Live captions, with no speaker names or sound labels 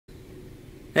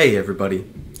Hey everybody,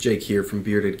 Jake here from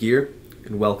Bearded Gear,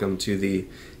 and welcome to the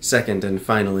second and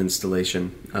final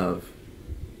installation of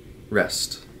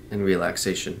Rest and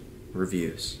Relaxation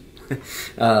Reviews.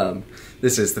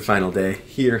 This is the final day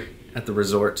here at the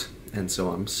resort, and so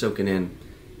I'm soaking in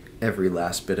every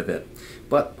last bit of it.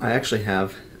 But I actually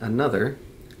have another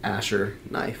Asher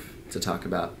knife to talk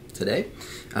about today.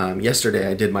 Yesterday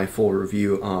I did my full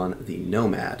review on the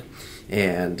Nomad,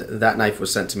 and that knife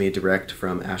was sent to me direct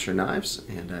from Asher Knives,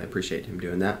 and I appreciate him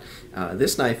doing that.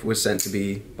 This knife was sent to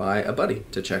me by a buddy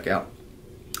to check out.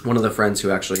 One of the friends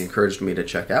who actually encouraged me to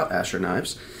check out Asher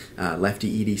Knives,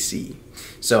 LeftyEDC.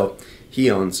 So he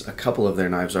owns a couple of their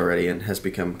knives already and has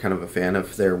become kind of a fan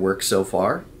of their work so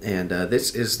far. And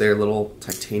this is their little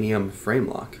titanium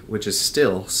Framelock, which is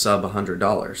still sub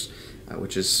 $100,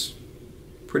 which is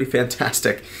pretty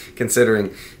fantastic considering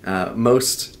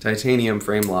most titanium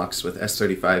frame locks with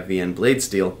S35VN blade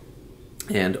steel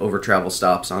and over travel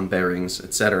stops on bearings,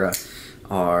 etc.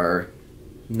 are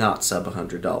not sub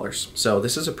 $100. So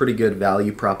this is a pretty good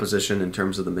value proposition in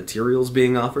terms of the materials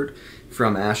being offered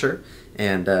from Asher,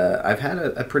 and I've had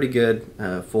a pretty good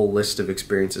full list of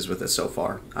experiences with it so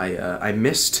far. I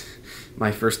missed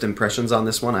my first impressions on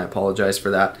this one. I apologize for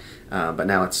that, but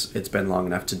now it's been long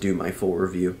enough to do my full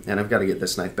review, and I've got to get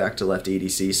this knife back to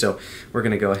LeftyEDC, so we're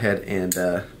going to go ahead and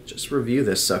just review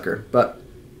this sucker. But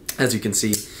as you can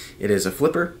see, it is a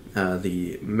flipper.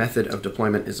 The method of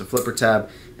deployment is a flipper tab.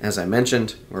 As I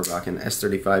mentioned, we're rocking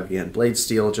S35VN blade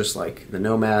steel, just like the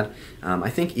Nomad. I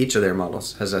think each of their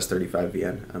models has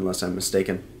S35VN, unless I'm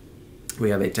mistaken. We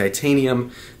have a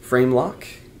titanium frame lock,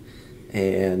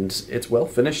 and it's well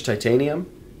finished titanium.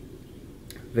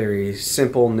 Very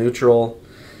simple, neutral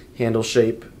handle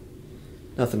shape.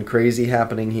 Nothing crazy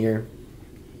happening here.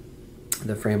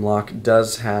 The frame lock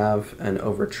does have an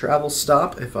over travel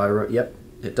stop. Yep,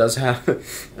 it does have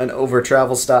an over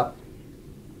travel stop,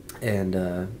 and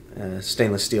a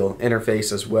stainless steel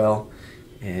interface as well,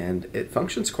 and it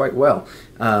functions quite well.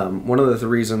 One of the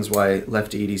reasons why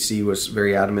LeftyEDC was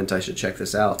very adamant I should check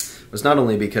this out was not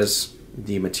only because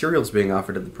the materials being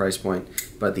offered at the price point,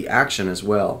 but the action as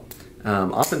well.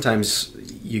 Oftentimes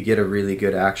you get a really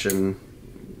good action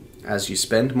as you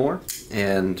spend more,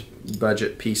 and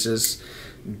budget pieces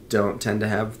don't tend to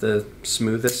have the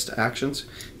smoothest actions,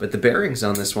 but the bearings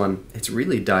on this one, it's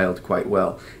really dialed quite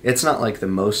well. It's not like the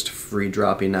most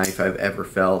free-dropping knife I've ever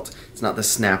felt. It's not the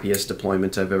snappiest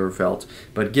deployment I've ever felt,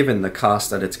 but given the cost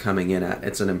that it's coming in at,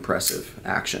 it's an impressive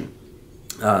action.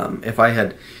 If I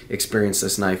had experienced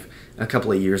this knife a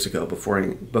couple of years ago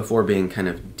before being kind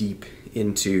of deep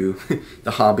into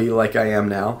the hobby like I am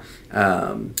now,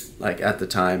 like at the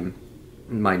time,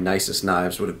 my nicest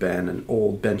knives would have been an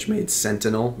old Benchmade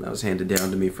Sentinel that was handed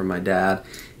down to me from my dad,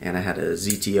 and I had a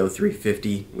ZTO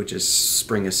 350, which is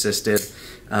spring assisted.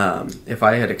 If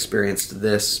I had experienced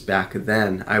this back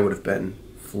then, I would have been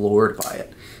floored by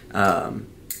it.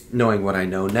 Knowing what I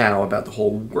know now about the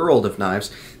whole world of knives,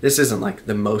 this isn't like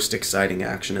the most exciting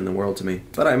action in the world to me,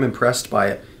 but I'm impressed by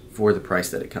it for the price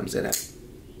that it comes in at.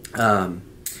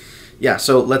 Yeah,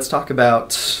 so let's talk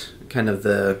about kind of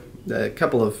the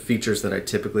couple of features that I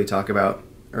typically talk about.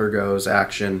 Ergos,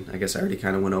 action, I guess I already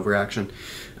kind of went over action,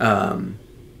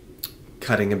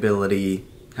 cutting ability,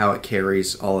 how it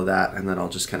carries, all of that, and then I'll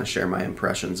just kind of share my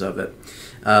impressions of it.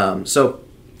 So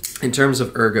in terms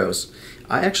of ergos,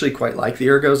 I actually quite like the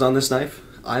ergos on this knife.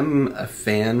 I'm a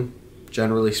fan,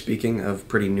 generally speaking, of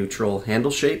pretty neutral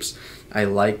handle shapes. I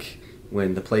like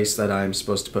when the place that I'm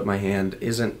supposed to put my hand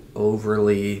isn't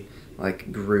overly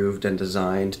like grooved and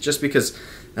designed, just because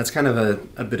that's kind of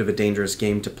a bit of a dangerous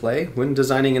game to play when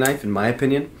designing a knife, in my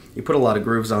opinion. You put a lot of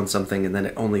grooves on something and then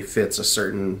it only fits a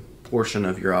certain portion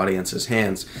of your audience's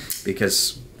hands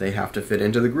because they have to fit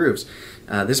into the grooves.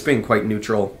 This being quite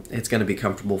neutral, it's going to be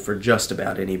comfortable for just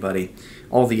about anybody.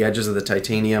 All the edges of the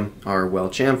titanium are well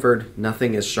chamfered.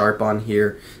 Nothing is sharp on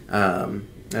here.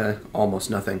 Almost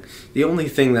nothing. The only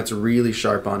thing that's really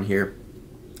sharp on here,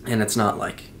 and it's not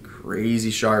like crazy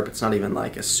sharp, it's not even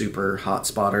like a super hot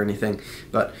spot or anything,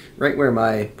 but right where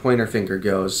my pointer finger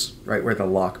goes, right where the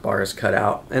lock bar is cut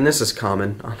out, and this is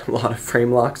common on a lot of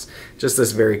frame locks, just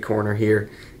this very corner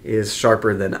here is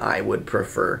sharper than I would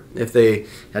prefer. If they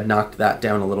had knocked that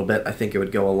down a little bit, I think it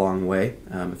would go a long way,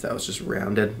 if that was just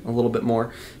rounded a little bit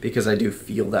more, because I do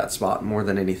feel that spot more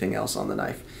than anything else on the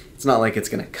knife. It's not like it's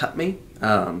going to cut me,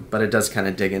 but it does kind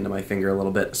of dig into my finger a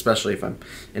little bit, especially if I'm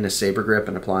in a saber grip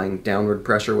and applying downward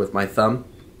pressure with my thumb.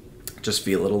 Just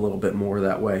feel it a little bit more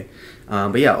that way.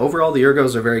 But yeah, overall the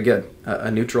ergos are very good. A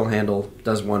neutral handle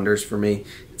does wonders for me.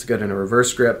 It's good in a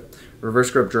reverse grip.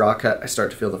 Reverse grip draw cut, I start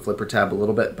to feel the flipper tab a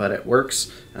little bit, but it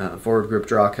works. Forward grip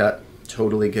draw cut,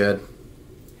 totally good.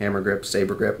 Hammer grip,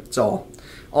 saber grip, it's all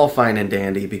fine and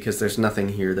dandy because there's nothing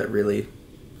here that really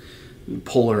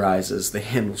polarizes the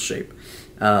handle shape.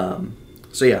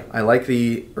 So yeah, I like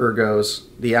the ergos.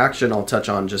 The action I'll touch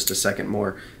on just a second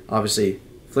more. Obviously,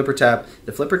 flipper tab.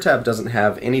 The flipper tab doesn't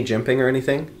have any jimping or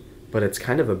anything, but it's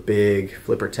kind of a big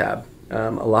flipper tab. A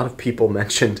lot of people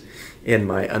mentioned in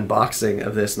my unboxing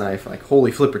of this knife, like,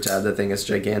 holy flipper tab, that thing is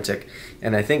gigantic.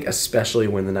 And I think especially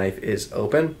when the knife is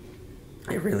open,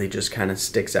 it really just kind of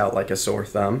sticks out like a sore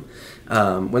thumb.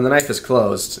 When the knife is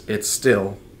closed, it's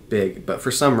still big, but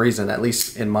for some reason, at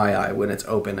least in my eye, when it's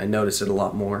open, I notice it a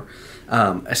lot more.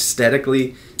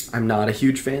 Aesthetically, I'm not a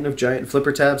huge fan of giant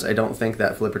flipper tabs. I don't think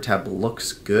that flipper tab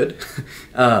looks good,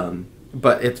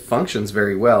 but it functions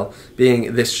very well.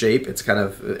 Being this shape, it's kind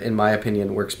of, in my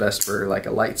opinion, works best for like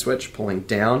a light switch pulling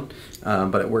down,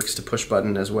 but it works to push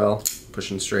button as well,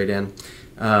 pushing straight in.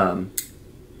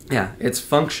 Yeah, it's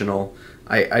functional.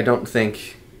 I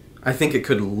think it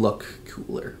could look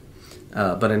cooler.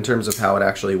 But in terms of how it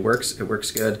actually works, it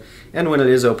works good. And when it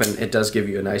is open, it does give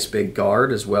you a nice big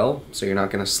guard as well, so you're not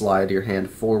going to slide your hand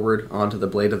forward onto the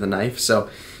blade of the knife. So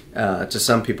to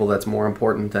some people that's more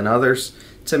important than others.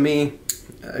 To me,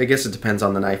 I guess it depends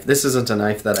on the knife. This isn't a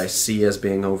knife that I see as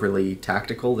being overly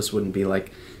tactical. This wouldn't be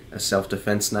like a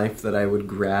self-defense knife that I would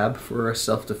grab for a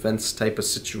self-defense type of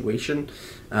situation.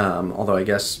 Although I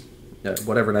guess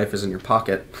whatever knife is in your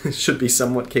pocket should be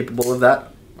somewhat capable of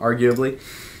that, arguably.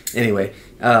 Anyway,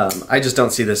 I just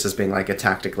don't see this as being like a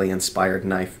tactically inspired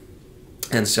knife.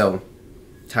 And so,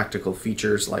 tactical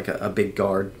features like a big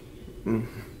guard,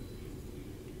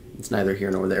 it's neither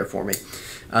here nor there for me.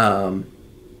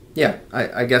 Yeah,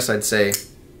 I guess I'd say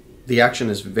the action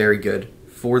is very good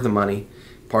for the money.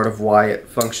 Part of why it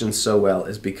functions so well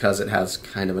is because it has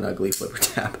kind of an ugly flipper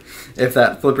tab. If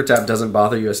that flipper tab doesn't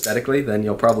bother you aesthetically, then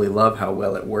you'll probably love how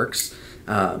well it works.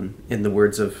 In the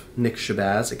words of Nick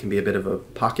Shabazz, it can be a bit of a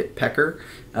pocket pecker,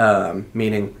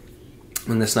 meaning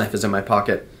when this knife is in my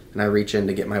pocket and I reach in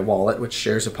to get my wallet, which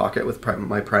shares a pocket with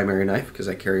my primary knife because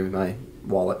I carry my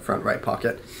wallet front right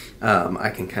pocket, I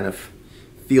can kind of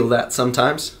feel that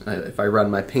sometimes. If I run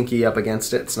my pinky up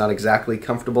against it, it's not exactly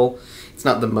comfortable. It's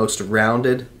not the most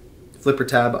rounded flipper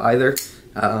tab either,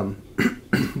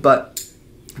 but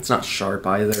it's not sharp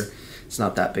either. It's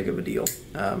not that big of a deal,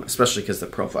 especially because the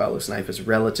profile of this knife is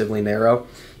relatively narrow,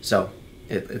 so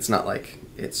it's not like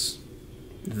it's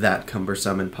that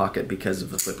cumbersome in pocket because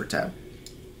of the flipper tab.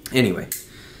 Anyway,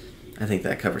 I think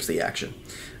that covers the action.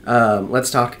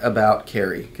 Let's talk about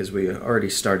carry, because we already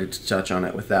started to touch on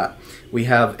it with that. We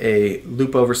have a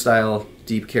loop over style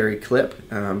deep carry clip.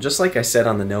 Just like I said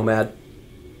on the Nomad,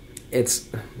 it's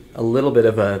a little bit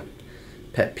of a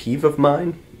pet peeve of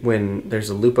mine when there's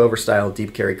a loop over style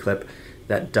deep carry clip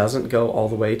that doesn't go all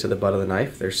the way to the butt of the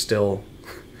knife. There's still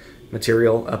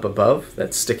material up above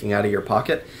that's sticking out of your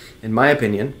pocket. In my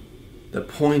opinion, the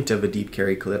point of a deep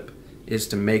carry clip is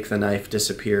to make the knife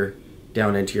disappear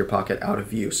down into your pocket out of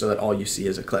view so that all you see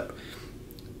is a clip.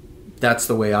 That's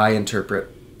the way I interpret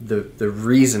the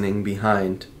reasoning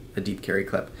behind a deep carry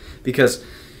clip. Because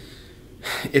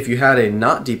if you had a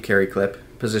not deep carry clip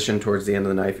positioned towards the end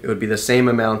of the knife, it would be the same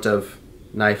amount of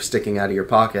knife sticking out of your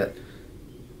pocket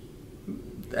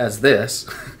as this,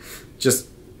 just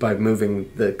by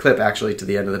moving the clip actually to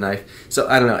the end of the knife. So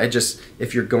I don't know,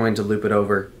 if you're going to loop it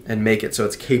over and make it so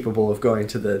it's capable of going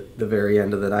to the very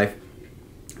end of the knife,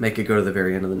 make it go to the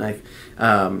very end of the knife.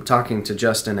 Talking to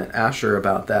Justin at Asher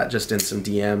about that just in some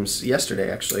DMs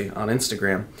yesterday actually on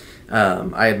Instagram,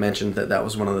 I had mentioned that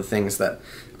was one of the things that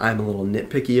I'm a little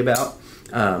nitpicky about,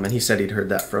 and he said he'd heard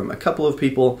that from a couple of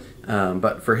people,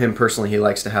 but for him personally, he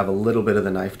likes to have a little bit of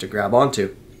the knife to grab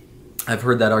onto. I've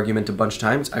heard that argument a bunch of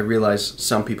times. I realize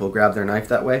some people grab their knife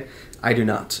that way. I do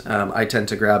not. I tend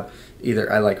to grab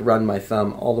I run my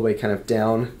thumb all the way kind of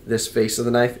down this face of the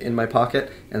knife in my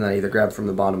pocket, and then I either grab from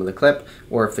the bottom of the clip,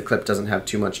 or if the clip doesn't have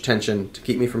too much tension to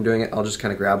keep me from doing it, I'll just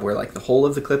kind of grab where like the hole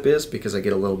of the clip is, because I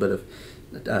get a little bit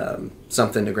of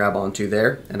something to grab onto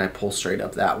there, and I pull straight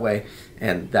up that way,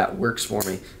 and that works for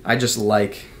me. I just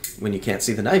like when you can't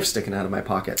see the knife sticking out of my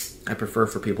pocket. I prefer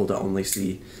for people to only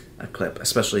see a clip,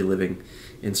 especially living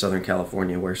in Southern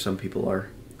California where some people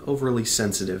are overly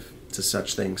sensitive to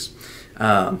such things.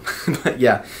 But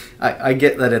yeah, I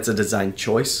get that it's a design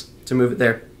choice to move it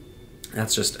there.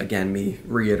 That's just, again, me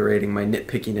reiterating my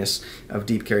nitpickiness of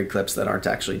deep carry clips that aren't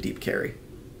actually deep carry.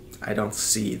 I don't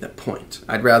see the point.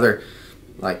 I'd rather,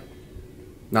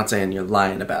 not saying you're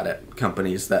lying about it,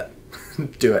 companies that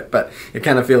do it, but it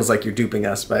kind of feels like you're duping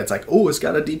us by it's like, oh, it's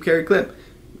got a deep carry clip.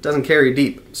 It doesn't carry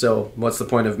deep, so what's the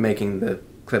point of making the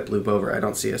clip loop over? I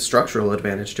don't see a structural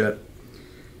advantage to it.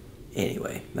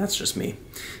 Anyway, that's just me.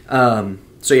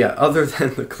 So yeah, other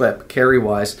than the clip,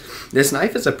 carry-wise, this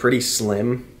knife is a pretty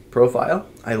slim profile.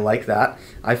 I like that.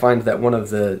 I find that one of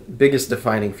the biggest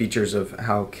defining features of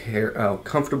how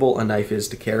comfortable a knife is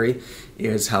to carry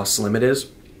is how slim it is,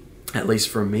 at least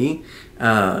for me.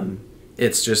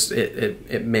 It's just,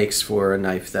 it makes for a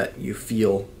knife that you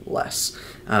feel less.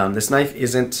 This knife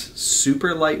isn't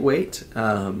super lightweight.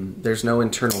 There's no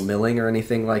internal milling or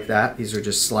anything like that. These are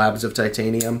just slabs of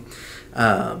titanium.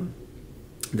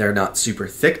 They're not super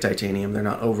thick titanium. They're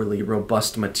not overly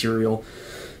robust material.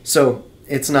 So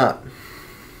it's not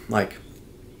like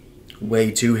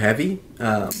way too heavy,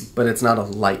 but it's not a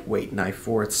lightweight knife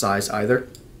for its size either.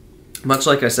 Much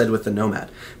like I said with the Nomad.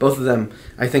 Both of them,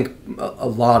 I think a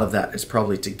lot of that is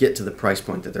probably to get to the price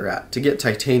point that they're at. To get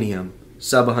titanium,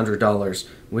 sub $100,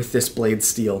 with this blade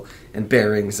steel and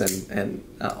bearings and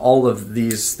all of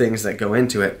these things that go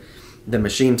into it, the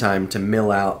machine time to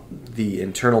mill out the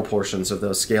internal portions of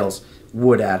those scales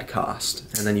would add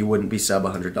cost. And then you wouldn't be sub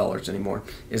 $100 anymore,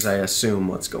 is I assume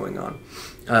what's going on.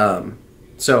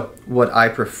 So would I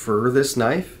prefer this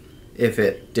knife if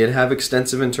it did have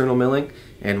extensive internal milling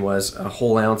and was a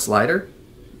whole ounce lighter?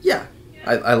 Yeah,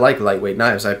 I like lightweight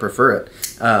knives. I prefer it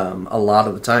a lot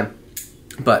of the time.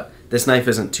 But this knife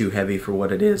isn't too heavy for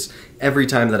what it is. Every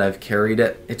time that I've carried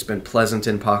it, it's been pleasant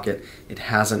in pocket. It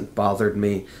hasn't bothered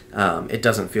me. It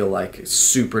doesn't feel like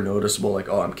super noticeable, like,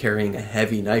 oh, I'm carrying a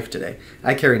heavy knife today.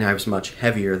 I carry knives much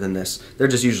heavier than this. They're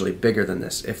just usually bigger than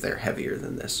this if they're heavier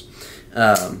than this.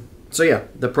 So yeah,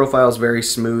 the profile is very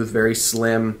smooth, very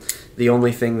slim. The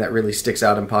only thing that really sticks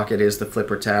out in pocket is the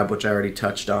flipper tab, which I already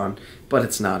touched on, but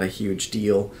it's not a huge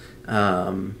deal.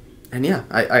 And yeah,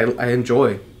 I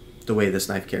enjoy the way this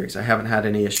knife carries. I haven't had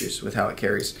any issues with how it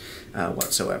carries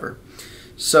whatsoever.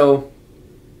 So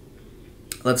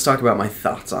let's talk about my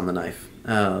thoughts on the knife.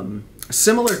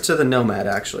 Similar to the Nomad,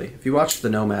 actually. If you watched the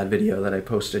Nomad video that I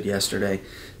posted yesterday,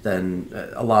 then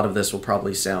a lot of this will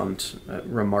probably sound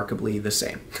remarkably the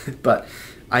same. But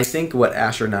I think what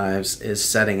Asher Knives is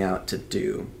setting out to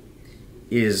do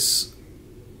is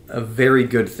a very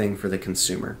good thing for the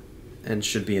consumer and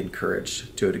should be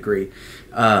encouraged to a degree.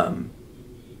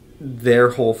 Their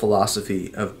whole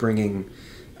philosophy of bringing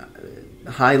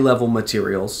high-level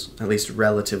materials, at least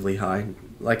relatively high,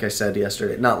 like I said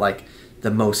yesterday, not like the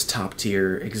most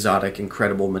top-tier, exotic,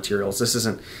 incredible materials. This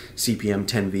isn't CPM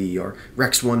 10V or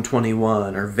Rex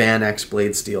 121 or Van X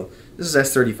blade steel. This is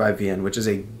S35VN, which is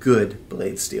a good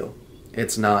blade steel.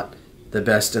 It's not the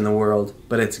best in the world,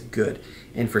 but it's good.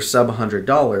 And for sub $100,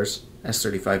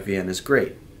 S35VN is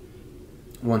great.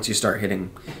 Once you start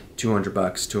hitting $200,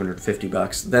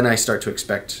 $250, then I start to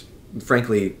expect,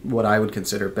 frankly, what I would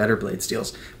consider better blade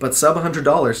steels. But sub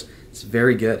 $100, it's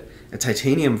very good. A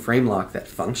titanium frame lock that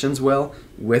functions well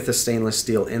with a stainless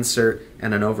steel insert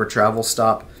and an over travel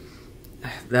stop,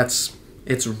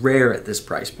 it's rare at this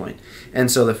price point. And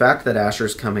so the fact that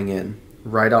Asher's coming in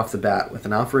right off the bat with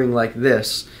an offering like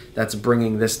this, that's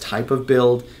bringing this type of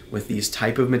build with these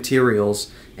type of materials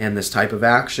and this type of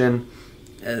action,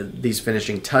 these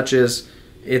finishing touches,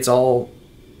 it's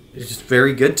just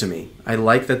very good to me. I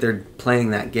like that they're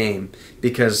playing that game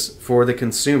because for the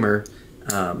consumer,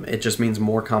 it just means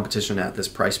more competition at this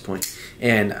price point.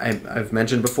 And I've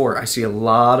mentioned before, I see a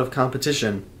lot of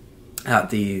competition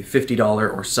at the $50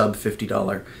 or sub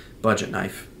 $50 budget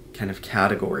knife kind of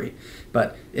category.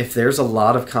 But if there's a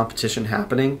lot of competition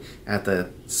happening at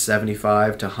the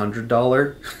 $75 to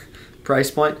 $100 price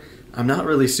point, I'm not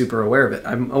really super aware of it.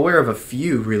 I'm aware of a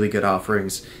few really good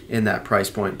offerings in that price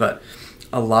point, but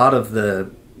a lot of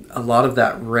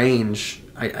that range,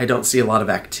 I don't see a lot of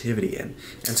activity in.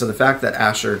 And so the fact that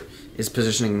Asher is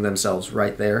positioning themselves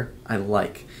right there, I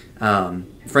like.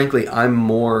 Frankly, I'm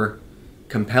more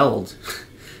compelled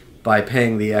by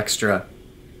paying the extra,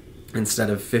 instead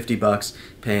of $50,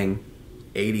 paying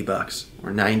 $80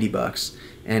 or $90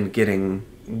 and getting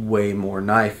way more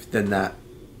knife than that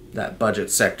budget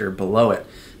sector below it.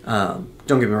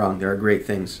 Don't get me wrong, there are great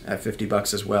things at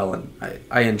 $50 as well, and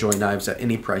I enjoy knives at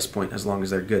any price point as long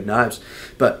as they're good knives.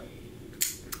 But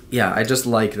yeah, I just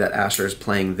like that Asher is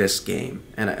playing this game,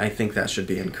 and I think that should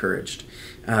be encouraged.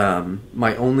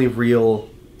 My only real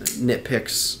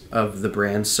nitpicks of the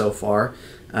brand so far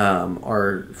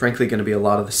are frankly going to be a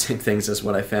lot of the same things as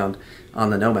what I found on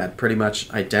the Nomad, pretty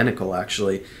much identical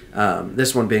actually.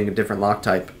 This one being a different lock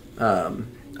type.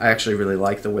 I actually really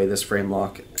like the way this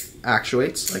Framelock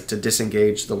actuates, like to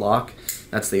disengage the lock.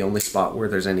 That's the only spot where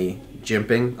there's any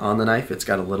jimping on the knife. It's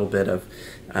got a little bit of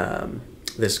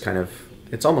this kind of,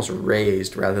 it's almost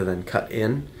raised rather than cut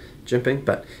in jimping,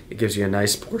 but it gives you a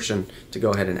nice portion to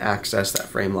go ahead and access that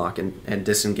frame lock and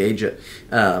disengage it.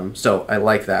 So I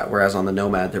like that, whereas on the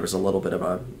Nomad there was a little bit of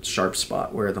a sharp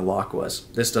spot where the lock was.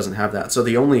 This doesn't have that. So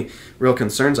the only real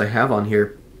concerns I have on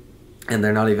here, and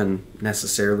they're not even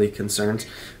necessarily concerns,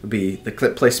 would be the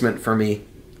clip placement. For me,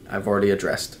 I've already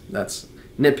addressed. That's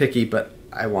nitpicky, but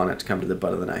I want it to come to the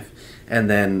butt of the knife. And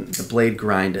then the blade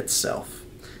grind itself.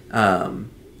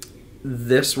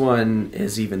 This one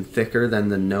is even thicker than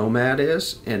the Nomad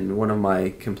is, and one of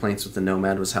my complaints with the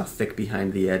Nomad was how thick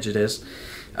behind the edge it is,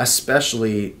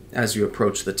 especially as you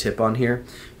approach the tip on here.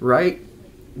 Right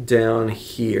down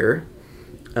here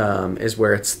is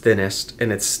where it's thinnest,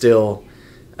 and it's still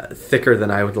thicker than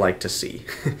I would like to see.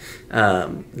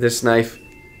 This knife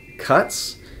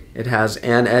cuts. It has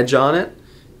an edge on it.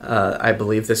 I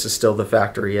believe this is still the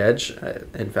factory edge.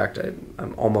 In fact,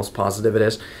 I'm almost positive it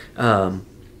is.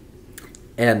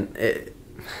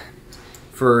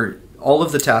 For all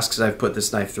of the tasks I've put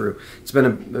this knife through, it's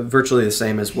been virtually the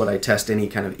same as what I test any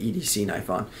kind of EDC knife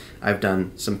on. I've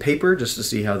done some paper just to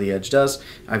see how the edge does.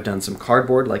 I've done some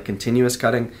cardboard, like continuous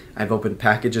cutting. I've opened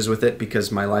packages with it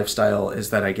because my lifestyle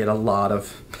is that I get a lot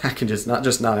of packages, not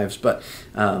just knives, but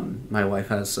my wife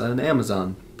has an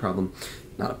Amazon problem.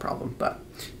 Not a problem, but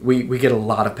we get a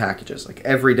lot of packages. Like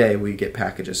every day we get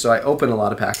packages. So I open a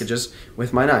lot of packages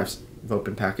with my knives. I've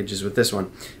opened packages with this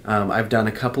one. I've done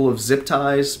a couple of zip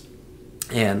ties,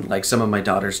 and like some of my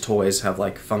daughter's toys have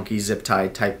like funky zip tie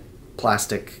type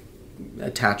plastic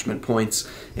attachment points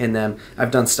in them.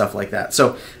 I've done stuff like that.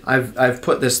 So I've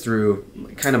put this through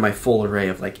kind of my full array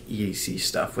of like EDC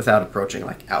stuff without approaching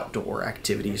like outdoor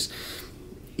activities,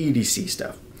 EDC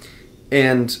stuff.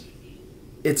 And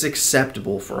it's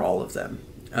acceptable for all of them.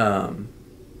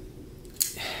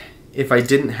 If I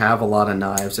didn't have a lot of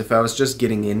knives, if I was just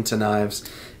getting into knives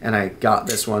and I got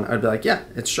this one, I'd be like, yeah,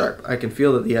 it's sharp. I can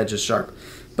feel that the edge is sharp.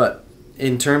 But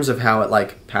in terms of how it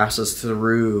like passes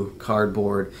through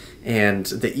cardboard and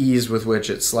the ease with which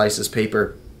it slices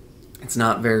paper, it's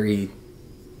not very,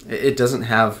 it doesn't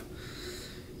have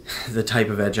the type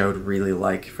of edge I would really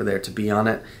like for there to be on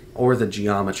it, or the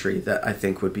geometry that I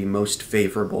think would be most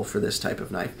favorable for this type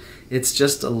of knife. It's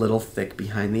just a little thick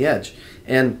behind the edge.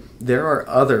 And there are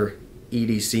other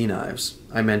EDC knives.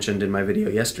 I mentioned in my video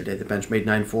yesterday, the Benchmade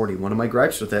 940. One of my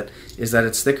gripes with it is that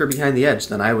it's thicker behind the edge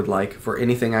than I would like for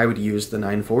anything I would use the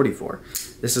 940 for.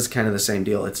 This is kind of the same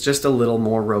deal. It's just a little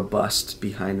more robust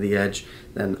behind the edge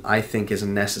than I think is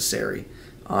necessary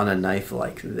on a knife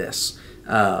like this.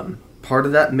 Part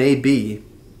of that may be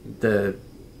the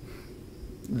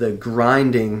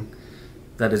grinding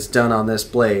that is done on this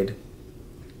blade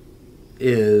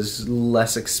is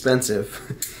less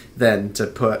expensive than to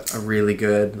put a really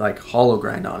good like hollow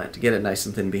grind on it to get it nice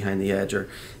and thin behind the edge, or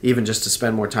even just to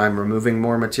spend more time removing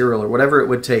more material or whatever it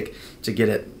would take to get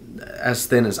it as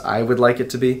thin as I would like it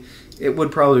to be. It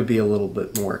would probably be a little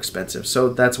bit more expensive, so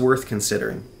that's worth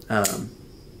considering.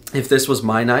 If this was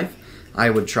my knife, I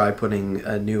would try putting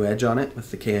a new edge on it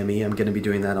with the KME. I'm going to be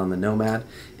doing that on the Nomad,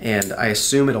 and I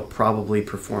assume it'll probably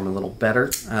perform a little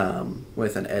better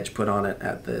with an edge put on it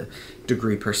at the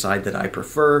degree per side that I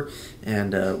prefer,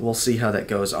 and we'll see how that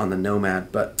goes on the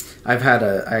Nomad. But I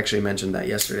actually mentioned that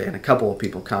yesterday, and a couple of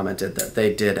people commented that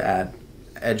they did add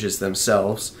edges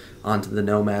themselves onto the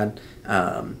Nomad,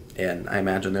 and I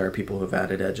imagine there are people who have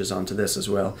added edges onto this as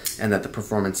well, and that the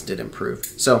performance did improve.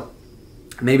 So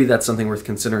maybe that's something worth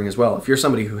considering as well. If you're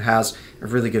somebody who has a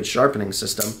really good sharpening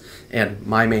system, and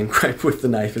my main gripe with the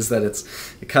knife is that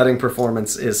its cutting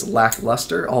performance is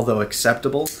lackluster, although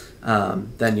acceptable,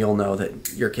 then you'll know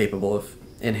that you're capable of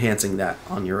enhancing that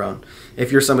on your own.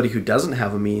 If you're somebody who doesn't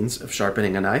have a means of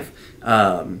sharpening a knife,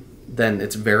 then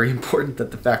it's very important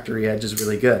that the factory edge is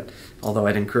really good. Although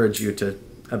I'd encourage you to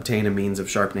obtain a means of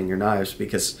sharpening your knives,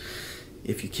 because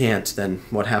if you can't, then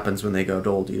what happens when they go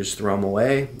dull? Do you just throw them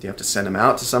away? Do you have to send them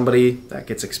out to somebody? That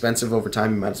gets expensive over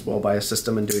time. You might as well buy a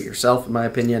system and do it yourself, in my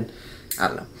opinion. I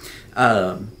don't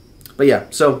know. But yeah,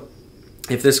 so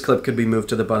if this clip could be moved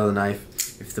to the butt of the knife,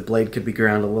 if the blade could be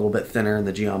ground a little bit thinner and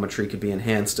the geometry could be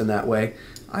enhanced in that way,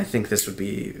 I think this would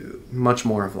be much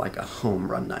more of like a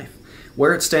home run knife.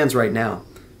 Where it stands right now,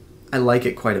 I like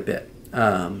it quite a bit.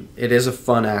 It is a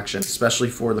fun action, especially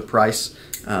for the price.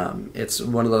 It's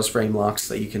one of those frame locks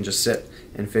that you can just sit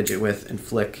and fidget with and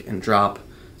flick and drop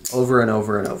over and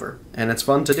over and over, and it's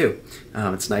fun to do.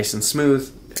 It's nice and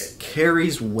smooth. It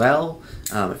carries well.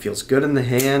 It feels good in the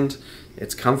hand.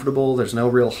 It's comfortable. There's no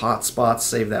real hot spots,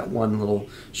 save that one little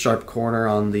sharp corner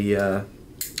on the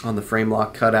frame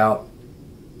lock cutout.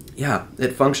 yeah,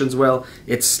 it functions well.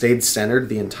 It's stayed centered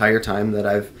the entire time that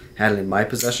I've had it in my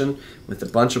possession, with a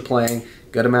bunch of playing,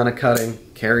 good amount of cutting,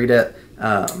 carried it.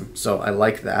 So I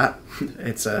like that.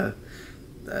 That's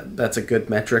a good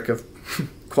metric of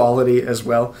quality as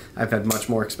well. I've had much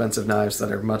more expensive knives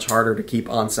that are much harder to keep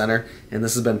on center, and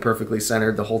this has been perfectly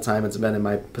centered the whole time it's been in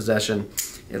my possession.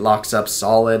 It locks up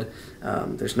solid.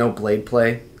 There's no blade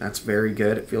play. That's very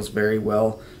good. It feels very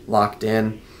well locked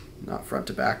in, not front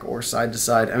to back or side to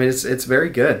side. I mean, it's very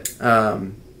good.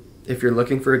 If you're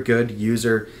looking for a good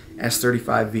user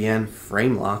S35VN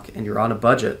Framelock and you're on a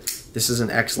budget, this is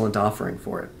an excellent offering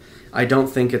for it. I don't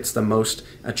think it's the most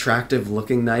attractive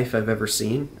looking knife I've ever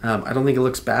seen. I don't think it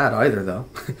looks bad either, though.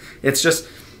 It's just,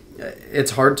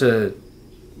 it's hard to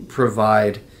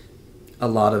provide a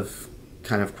lot of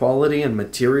kind of quality and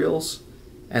materials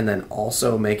and then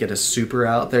also make it a super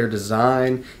out there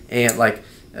design. And like,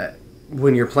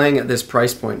 when you're playing at this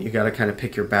price point, you got to kind of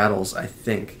pick your battles, I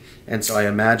think. And so I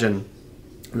imagine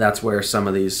that's where some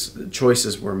of these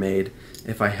choices were made,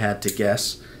 if I had to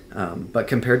guess. But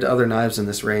compared to other knives in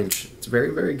this range, it's very,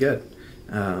 very good.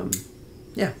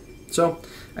 Yeah, so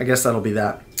I guess that'll be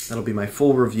that. That'll be my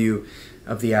full review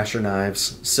of the Asher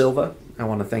Knives Silva. I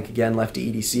want to thank again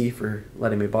LeftyEDC for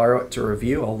letting me borrow it to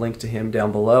review. I'll link to him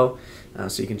down below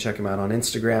so you can check him out on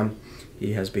Instagram.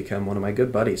 He has become one of my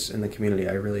good buddies in the community.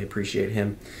 I really appreciate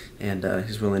him and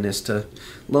his willingness to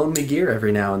loan me gear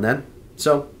every now and then.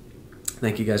 So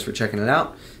thank you guys for checking it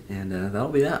out, and that'll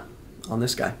be that on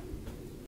this guy.